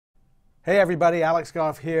Hey everybody, Alex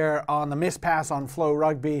Goff here on the Miss Pass on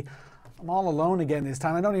FloRugby. I'm all alone again this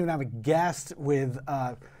time. I don't even have a guest with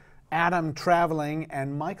Adam traveling,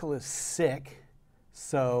 and Michael is sick,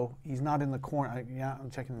 so he's not in the corner. Yeah,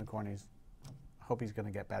 I'm checking the corner. I hope he's going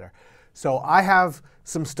to get better. So I have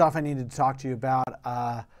some stuff I needed to talk to you about.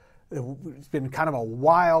 It's been kind of a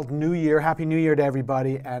wild New Year. Happy New Year to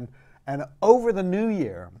everybody. And over the New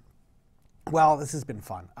Year, well, this has been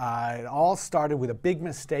fun. It all started with a big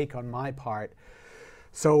mistake on my part.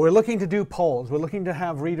 So we're looking to do polls. We're looking to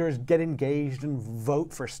have readers get engaged and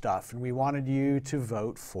vote for stuff. And we wanted you to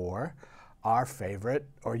vote for our favorite,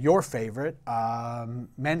 or your favorite,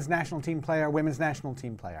 men's national team player, women's national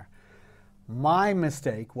team player. My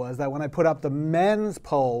mistake was that when I put up the men's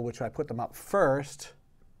poll, which I put them up first,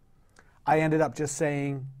 I ended up just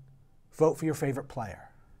saying, vote for your favorite player.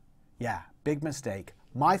 Yeah, big mistake.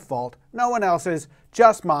 My fault, no one else's,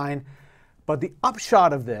 just mine. But the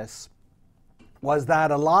upshot of this was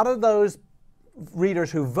that a lot of those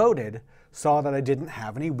readers who voted saw that I didn't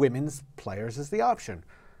have any women's players as the option.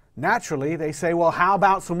 Naturally, they say, well, how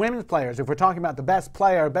about some women's players? If we're talking about the best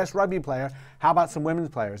player, best rugby player, how about some women's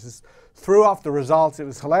players? This threw off the results. It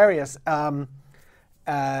was hilarious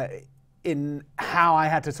in how I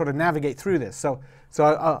had to sort of navigate through this. So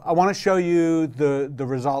I want to show you the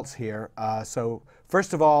results here. So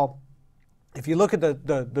first of all, if you look at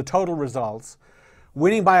the total results,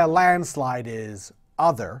 winning by a landslide is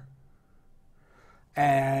other.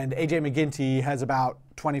 And AJ McGinty has about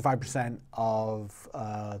 25% of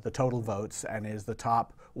the total votes and is the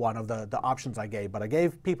top one of the options I gave. But I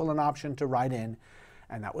gave people an option to write in,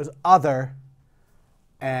 and that was other.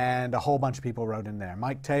 And a whole bunch of people wrote in there.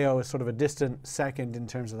 Mike Teo is sort of a distant second in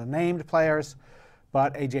terms of the named players,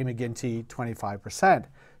 but AJ McGinty, 25%.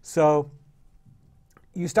 So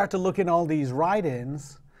you start to look in all these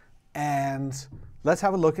write-ins, and let's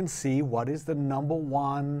have a look and see what is the number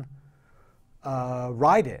one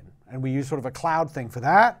write-in. And we use sort of a cloud thing for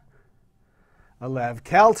that. Alev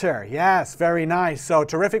Kelter, yes, very nice. So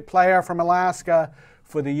terrific player from Alaska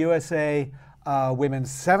for the USA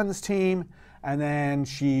women's sevens team. And then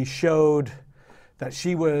she showed that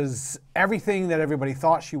she was everything that everybody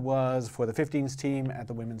thought she was for the 15s team at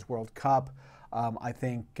the Women's World Cup. I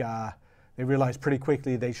think they realized pretty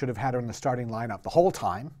quickly they should have had her in the starting lineup the whole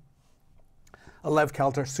time. Alev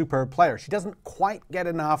Kelter, superb player. She doesn't quite get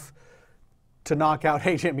enough to knock out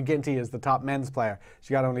AJ McGinty as the top men's player.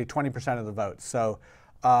 She got only 20% of the votes. So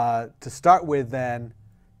to start with then,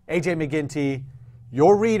 AJ McGinty,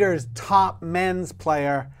 your reader's top men's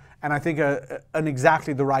player, and I think an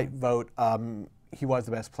exactly the right vote. He was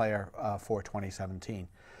the best player for 2017.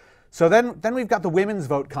 So then we've got the women's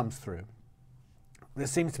vote comes through.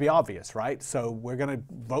 This seems to be obvious, right? So we're going to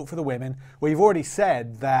vote for the women. Well, you've already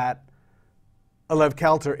said that Alev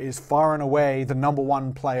Kelter is far and away the number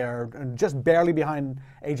one player, and just barely behind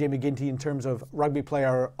AJ McGinty in terms of rugby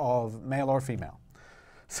player of male or female.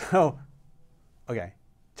 So, okay,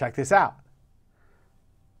 check this out.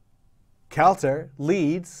 Kelter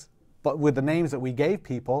leads, but with the names that we gave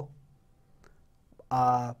people,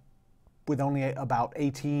 with only about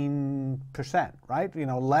 18%, right? You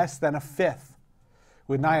know, less than a fifth,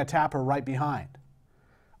 with Naya Tapper right behind.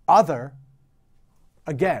 Other,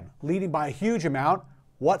 again, leading by a huge amount.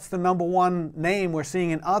 What's the number one name we're seeing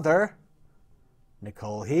in other?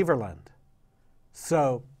 Nicole Heverland.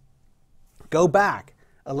 So, go back.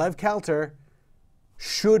 Alev Kelter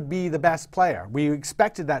should be the best player. We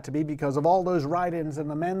expected that to be because of all those write-ins in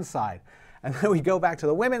the men's side. And then we go back to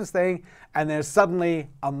the women's thing, and there's suddenly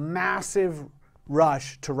a massive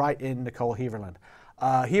rush to write in Nicole Heverland.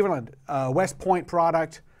 Heverland, West Point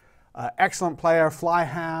product, excellent player, fly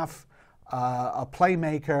half, a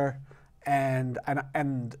playmaker, and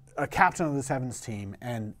a captain of the sevens team.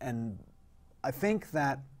 And I think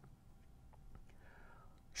that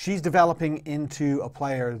she's developing into a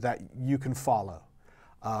player that you can follow.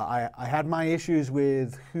 I had my issues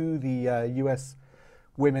with who the U.S.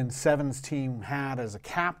 women's sevens team had as a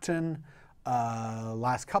captain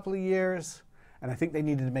last couple of years, and I think they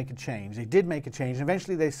needed to make a change. They did make a change, and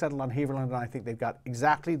eventually they settled on Heverland, and I think they've got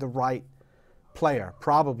exactly the right player,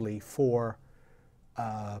 probably, for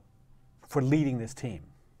leading this team.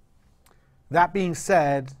 That being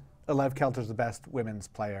said, Alev Kelter's the best women's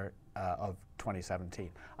player of 2017.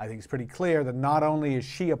 I think it's pretty clear that not only is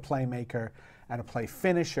she a playmaker and a play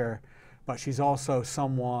finisher, but she's also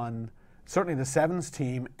someone, certainly the sevens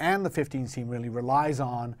team and the 15s team really relies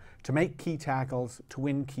on to make key tackles, to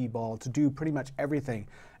win key ball, to do pretty much everything.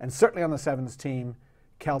 And certainly on the sevens team,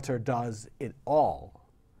 Kelter does it all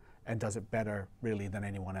and does it better really than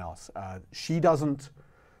anyone else. She doesn't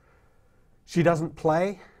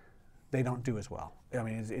play they don't do as well. I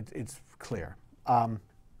mean, it's clear.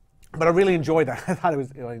 But I really enjoyed that. I thought it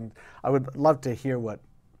was. I would love to hear what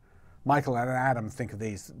Michael and Adam think of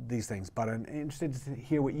these things, but I'm interested to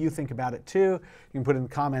hear what you think about it too. You can put in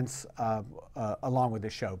comments along with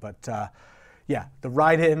this show. But yeah, the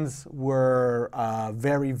write-ins were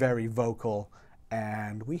very, very vocal,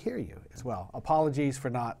 and we hear you as well. Apologies for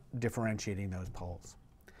not differentiating those polls.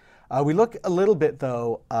 We look a little bit,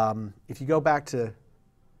 though, if you go back to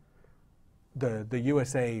the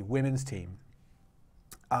USA women's team,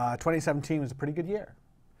 2017 was a pretty good year.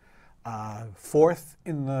 Fourth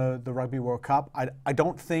in the Rugby World Cup. I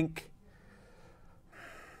don't think,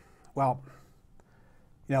 well,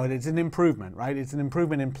 you know, it's an improvement, right? It's an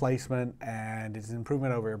improvement in placement, and it's an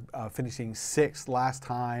improvement over finishing sixth last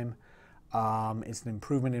time. It's an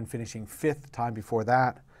improvement in finishing fifth the time before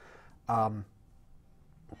that.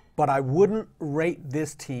 But I wouldn't rate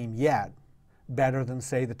this team yet better than,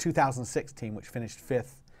 say, the 2006 team, which finished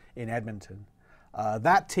fifth in Edmonton.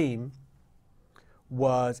 That team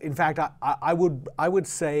was, in fact, I would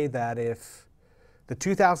say that if the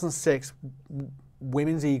 2006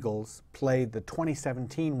 Women's Eagles played the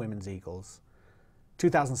 2017 Women's Eagles,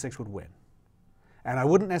 2006 would win. And I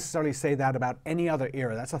wouldn't necessarily say that about any other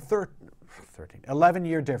era. That's a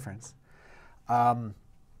 11-year difference. And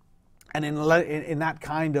in that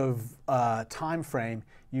kind of time frame,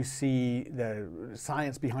 you see the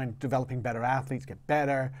science behind developing better athletes get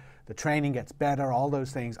better, the training gets better, all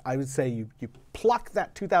those things. I would say you pluck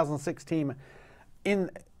that 2006 team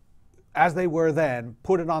in as they were then,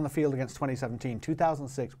 put it on the field against 2017,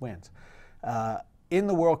 2006 wins. In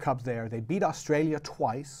the World Cup there, they beat Australia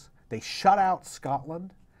twice, they shut out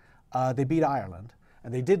Scotland, they beat Ireland.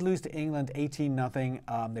 And they did lose to England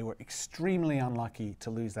 18-0. They were extremely unlucky to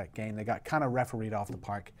lose that game. They got kind of refereed off the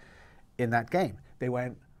park in that game. They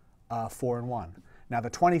went 4-1. Now the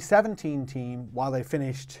 2017 team, while they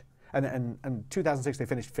finished, and 2006 they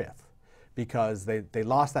finished fifth because they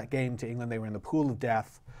lost that game to England. They were in the pool of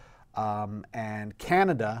death. And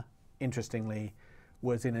Canada, interestingly,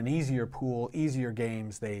 was in an easier pool, easier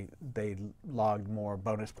games. They logged more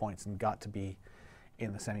bonus points and got to be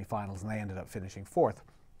in the semifinals, and they ended up finishing fourth.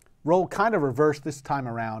 Role kind of reversed this time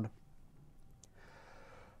around,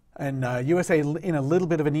 and USA in a little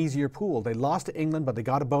bit of an easier pool. They lost to England, but they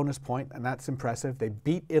got a bonus point, and that's impressive. They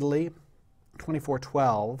beat Italy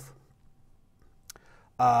 24-12,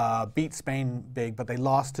 beat Spain big, but they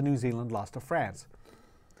lost to New Zealand, lost to France.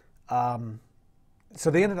 So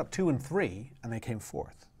they ended up 2-3, and they came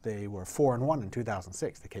fourth. They were 4-1 in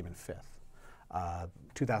 2006. They came in fifth.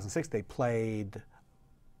 2006, they played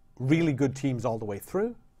really good teams all the way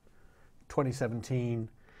through. 2017,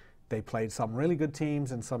 they played some really good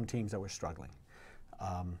teams and some teams that were struggling.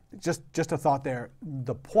 Just a thought there.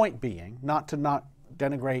 The point being, not to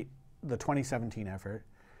denigrate the 2017 effort,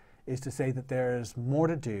 is to say that there's more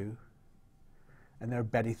to do, and there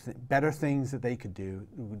are better things that they could do.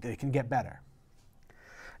 They can get better.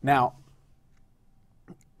 Now,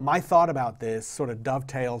 my thought about this sort of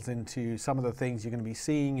dovetails into some of the things you're going to be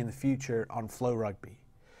seeing in the future on FloRugby,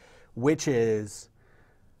 which is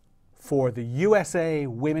for the USA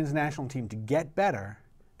women's national team to get better,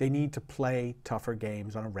 they need to play tougher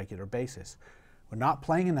games on a regular basis. We're not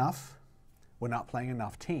playing enough. We're not playing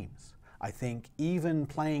enough teams. I think even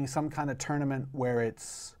playing some kind of tournament where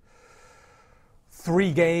it's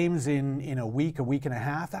 3 games in a week and a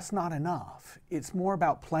half, that's not enough. It's more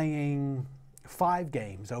about playing 5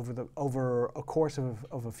 games over a course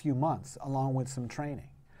of a few months, along with some training.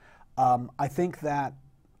 I think that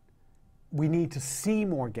we need to see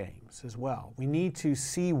more games as well. We need to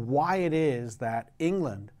see why it is that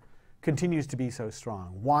England continues to be so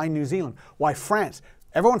strong, why New Zealand, why France.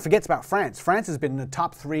 Everyone forgets about France. France has been the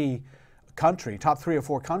top 3 or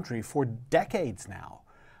 4 country for decades now.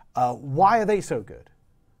 Why are they so good?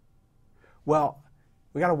 Well,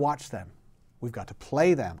 we got to watch them. We've got to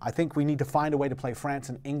play them. I think we need to find a way to play France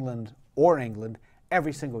and England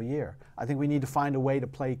every single year. I think we need to find a way to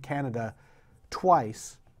play Canada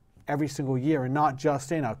twice every single year, and not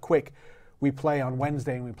just in a quick, we play on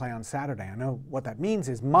Wednesday and we play on Saturday. I know what that means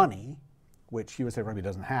is money, which USA Rugby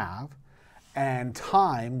doesn't have, and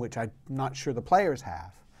time, which I'm not sure the players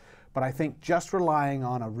have. But I think just relying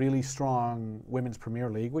on a really strong Women's Premier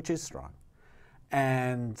League, which is strong,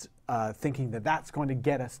 and thinking that that's going to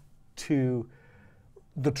get us to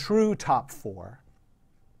the true top 4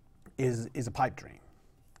 is a pipe dream.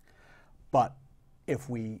 But if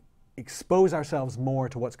we expose ourselves more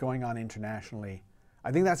to what's going on internationally,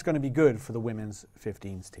 I think that's going to be good for the women's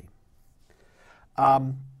 15s team.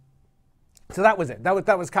 So that was it.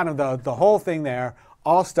 That was kind of the whole thing there,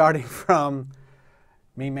 all starting from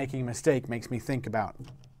me making a mistake makes me think about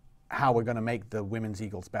how we're going to make the women's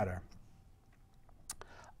Eagles better.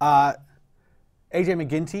 AJ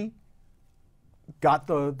McGinty got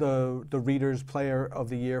the Reader's Player of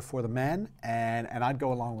the Year for the men, and I'd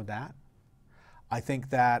go along with that. I think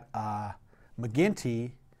that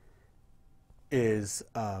McGinty is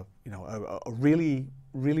a really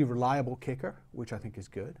reliable kicker, which I think is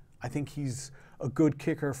good. I think he's a good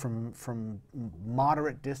kicker from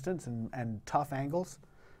moderate distance and tough angles,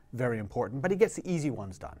 very important. But he gets the easy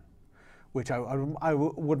ones done, which I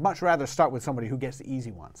would much rather start with somebody who gets the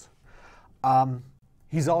easy ones.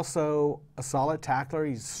 He's also a solid tackler.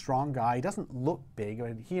 He's a strong guy. He doesn't look big. I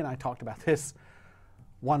mean, he and I talked about this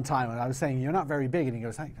one time, and I was saying, "You're not very big," and he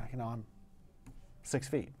goes, "Hey, I'm 6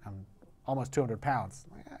 feet. I'm almost 200 pounds."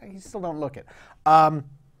 You still don't look it.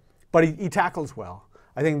 But he tackles well.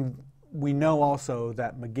 I think we know also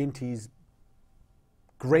that McGinty's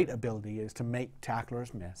great ability is to make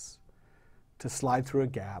tacklers miss, to slide through a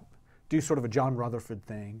gap, do sort of a John Rutherford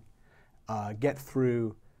thing, get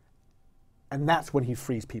through, and that's when he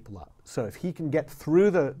frees people up. So if he can get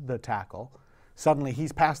through the tackle, suddenly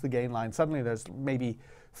he's past the gain line, suddenly there's maybe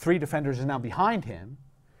 3 defenders are now behind him.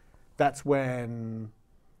 That's when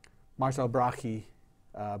Marcel Brachi,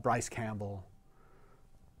 Bryce Campbell,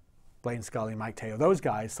 Blaine Scully, Mike Teo, those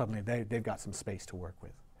guys, suddenly they've got some space to work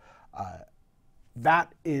with.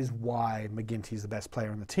 That is why McGinty's the best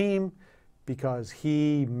player on the team, because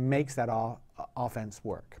he makes that offense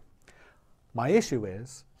work. My issue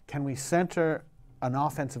is, can we center an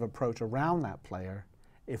offensive approach around that player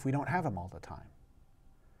if we don't have him all the time?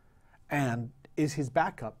 And is his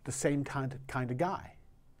backup the same kind of guy?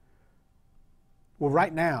 Well,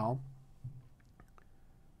 right now,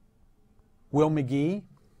 Will McGee,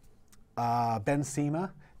 Ben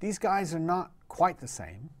Sema, these guys are not quite the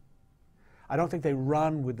same. I don't think they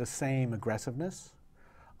run with the same aggressiveness.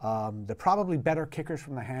 They're probably better kickers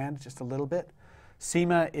from the hand, just a little bit.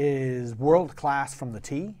 Sema is world class from the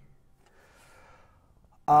tee.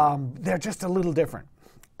 They're just a little different.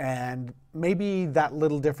 And maybe that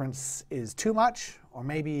little difference is too much, or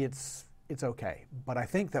maybe it's okay. But I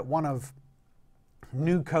think that one of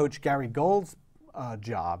new coach Gary Gold's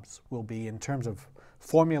jobs will be, in terms of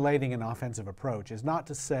formulating an offensive approach, is not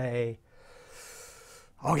to say,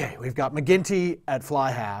 okay, we've got McGinty at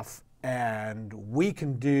fly half, and we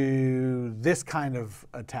can do this kind of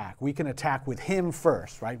attack. We can attack with him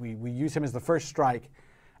first, right? We use him as the first strike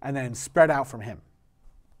and then spread out from him.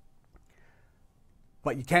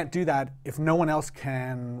 But you can't do that if no one else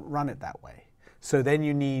can run it that way. So then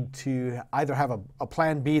you need to either have a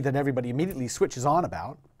plan B that everybody immediately switches on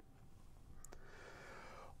about,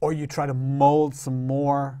 or you try to mold some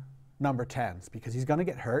more number 10s, because he's going to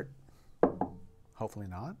get hurt. Hopefully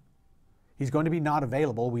not. He's going to be not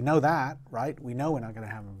available. We know that, right? We know we're not going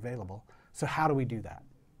to have him available. So how do we do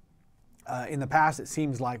that? In the past, it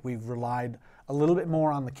seems like we've relied a little bit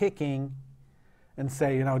more on the kicking and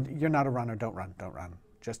say, you're not a runner, don't run.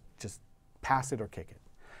 Just pass it or kick it.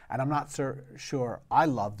 And I'm not sure I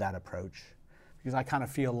love that approach, because I kind of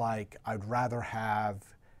feel like I'd rather have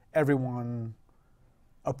everyone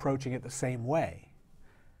approaching it the same way.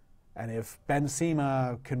 And if Ben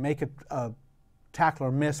Sema can make a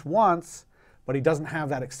tackler miss once, but he doesn't have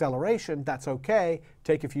that acceleration, that's okay.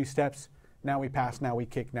 Take a few steps, now we pass, now we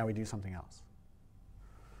kick, now we do something else.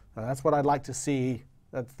 So that's what I'd like to see.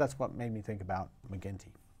 That's what made me think about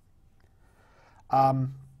McGinty.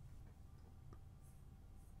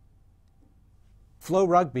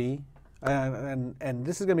 FloRugby, and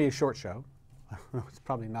this is going to be a short show. It's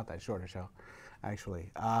probably not that short a show,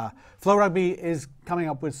 actually. FloRugby is coming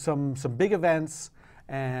up with some big events,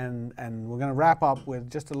 and we're going to wrap up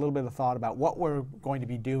with just a little bit of thought about what we're going to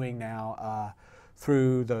be doing now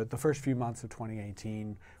through the first few months of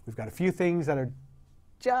 2018. We've got a few things that are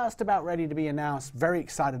just about ready to be announced. Very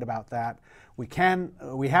excited about that. We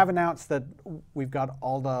have announced that we've got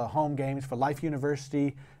all the home games for Life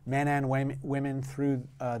University, men and women, through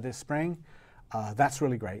this spring. That's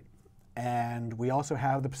really great. And we also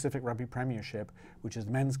have the Pacific Rugby Premiership, which is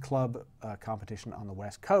men's club competition on the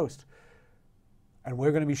West Coast. And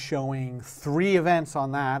we're going to be showing 3 events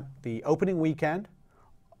on that. The opening weekend,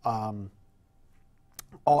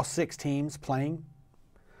 all 6 teams playing.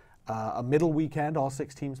 A middle weekend, all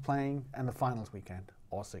 6 teams playing. And the finals weekend,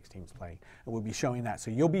 all 6 teams playing. And we'll be showing that.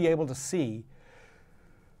 So you'll be able to see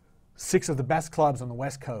 6 of the best clubs on the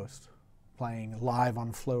West Coast playing live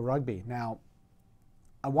on FloRugby. Now,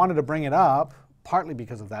 I wanted to bring it up partly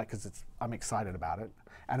because of that, because I'm excited about it.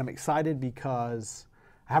 And I'm excited because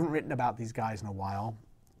I haven't written about these guys in a while.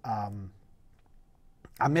 I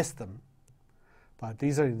missed them. But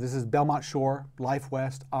this is Belmont Shore, Life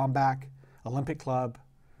West, Ombak, Olympic Club,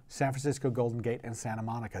 San Francisco Golden Gate, and Santa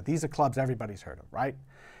Monica. These are clubs everybody's heard of, right?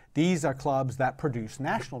 These are clubs that produce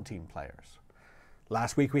national team players.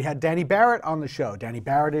 Last week we had Danny Barrett on the show. Danny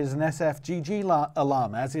Barrett is an SFGG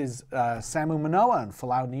alum, as is Samu Manoa and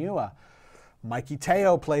Falau Niua. Mikey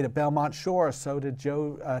Teo played at Belmont Shore, so did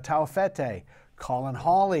Joe Tauafete. Colin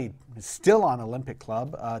Hawley is still on Olympic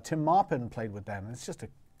Club. Tim Maupin played with them. It's just a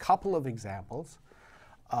couple of examples.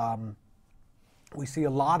 We see a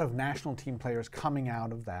lot of national team players coming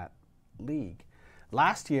out of that league.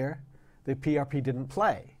 Last year, the PRP didn't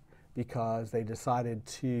play because they decided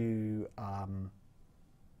to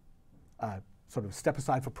sort of step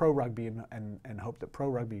aside for pro rugby and hope that pro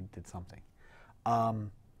rugby did something.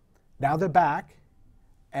 Now they're back,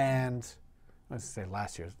 and let's say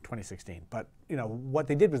last year, 2016. But what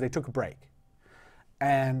they did was they took a break,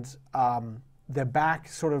 and they're back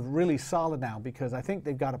sort of really solid now because I think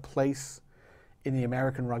they've got a place in the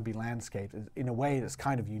American rugby landscape in a way that's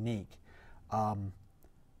kind of unique.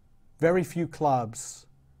 Very few clubs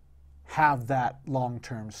have that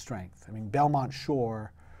long-term strength. I mean, Belmont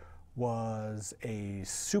Shore was a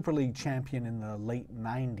Super League champion in the late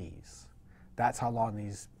 90s. That's how long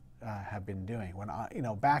these have been doing. When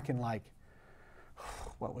back in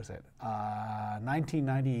what was it,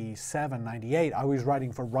 1997, 98, I was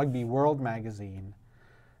writing for Rugby World magazine,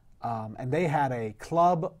 and they had a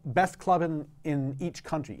best club in each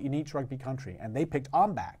country, in each rugby country, and they picked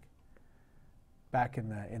Ombak back in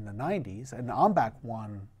the 90s, and Ombak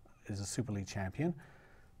is a Super League champion.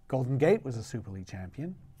 Golden Gate was a Super League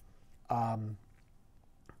champion.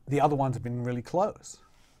 The other ones have been really close.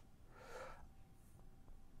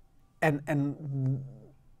 And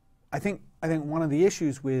I think one of the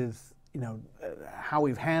issues with how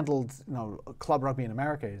we've handled club rugby in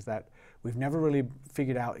America is that we've never really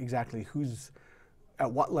figured out exactly who's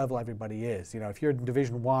at what level everybody is. If you're in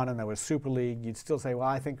Division I and there was Super League, you'd still say, well,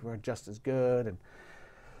 I think we're just as good. And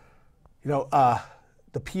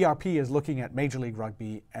the PRP is looking at Major League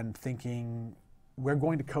Rugby and thinking we're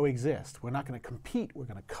going to coexist. We're not going to compete. We're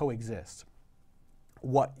going to coexist.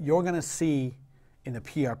 What you're going to see in the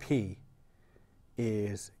PRP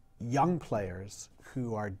is young players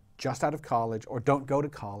who are just out of college or don't go to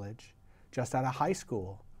college, just out of high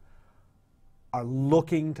school, are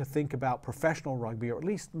looking to think about professional rugby or at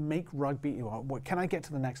least make rugby, can I get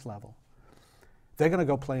to the next level? They're going to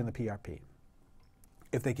go play in the PRP.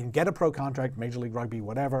 If they can get a pro contract, Major League Rugby,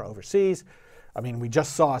 whatever, overseas. I mean, we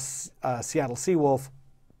just saw Seattle Seawolf,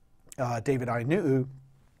 David Ainuu,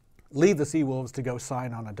 leave the Seawolves to go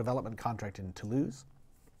sign on a development contract in Toulouse.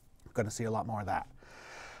 We're going to see a lot more of that.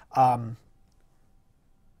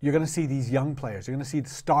 You're going to see these young players. You're going to see the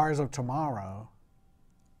stars of tomorrow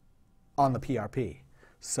on the PRP.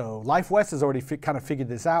 So Life West has already kind of figured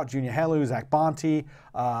this out. Junior Helu, Zach Bonte,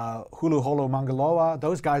 Hulu Holo Mangaloa,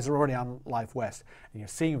 those guys are already on Life West. And you're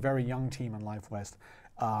seeing a very young team on Life West.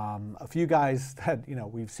 A few guys that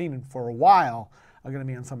we've seen for a while are going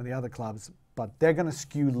to be on some of the other clubs, but they're going to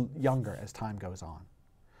skew younger as time goes on.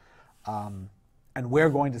 And we're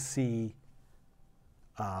going to see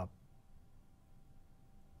a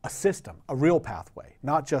system, a real pathway,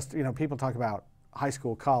 not just, people talk about high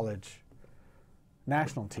school, college,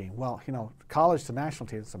 national team. Well, college to national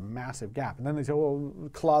team, it's a massive gap. And then they say, well,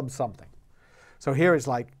 club something. So here it's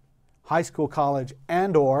like high school, college,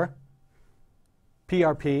 and or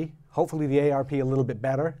PRP, hopefully the ARP a little bit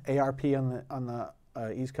better, ARP on the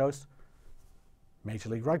East Coast, Major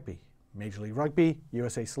League Rugby,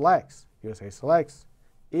 USA Selects,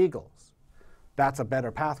 Eagles. That's a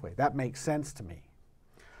better pathway. That makes sense to me.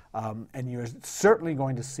 And you're certainly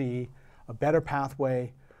going to see a better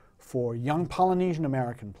pathway for young Polynesian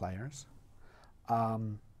American players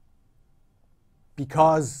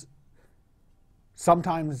because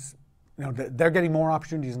sometimes they're getting more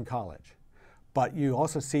opportunities in college. But you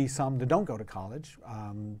also see some that don't go to college.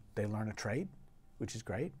 They learn a trade, which is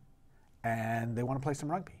great, and they want to play some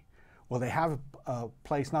rugby. Well, they have a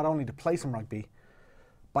place not only to play some rugby,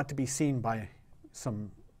 but to be seen by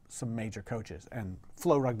some major coaches. And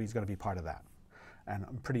FloRugby is going to be part of that. And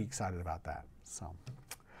I'm pretty excited about that. So,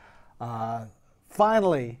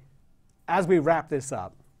 finally, as we wrap this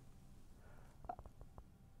up,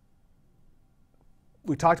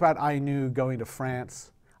 we talked about Ainuu going to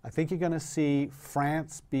France. I think you're going to see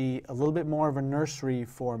France be a little bit more of a nursery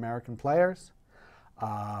for American players.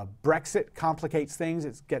 Brexit complicates things.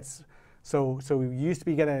 It gets so we used to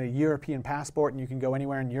be getting a European passport and you can go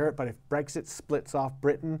anywhere in Europe, but if Brexit splits off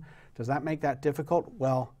Britain, does that make that difficult?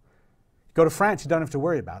 Well, go to France, you don't have to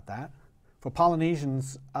worry about that. For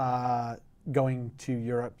Polynesians, going to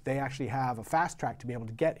Europe, they actually have a fast track to be able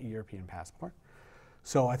to get a European passport.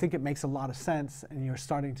 So I think it makes a lot of sense, and you're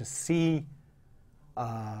starting to see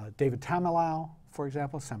David Tamalau, for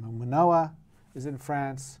example, Samu Manoa is in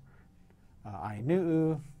France,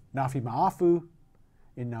 Ainu'u, Nafi Ma'afu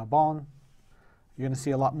in Narbonne. You're going to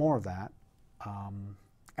see a lot more of that.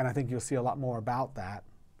 And I think you'll see a lot more about that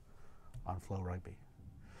on FloRugby.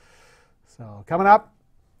 So coming up,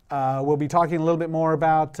 we'll be talking a little bit more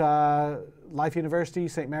about Life University,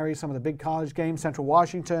 St. Mary's, some of the big college games. Central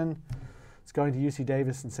Washington is going to UC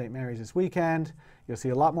Davis and St. Mary's this weekend. You'll see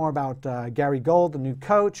a lot more about Gary Gold, the new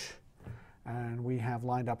coach. And we have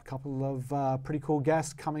lined up a couple of pretty cool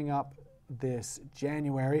guests coming up this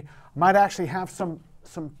January. I might actually have some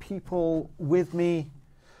people with me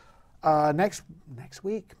next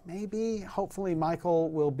week, maybe. Hopefully Michael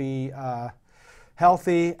will be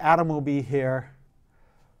healthy. Adam will be here.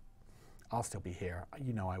 I'll still be here.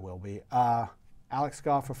 You know I will be. Alex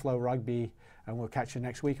Goff for FloRugby, and we'll catch you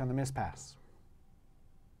next week on the Miss Pass.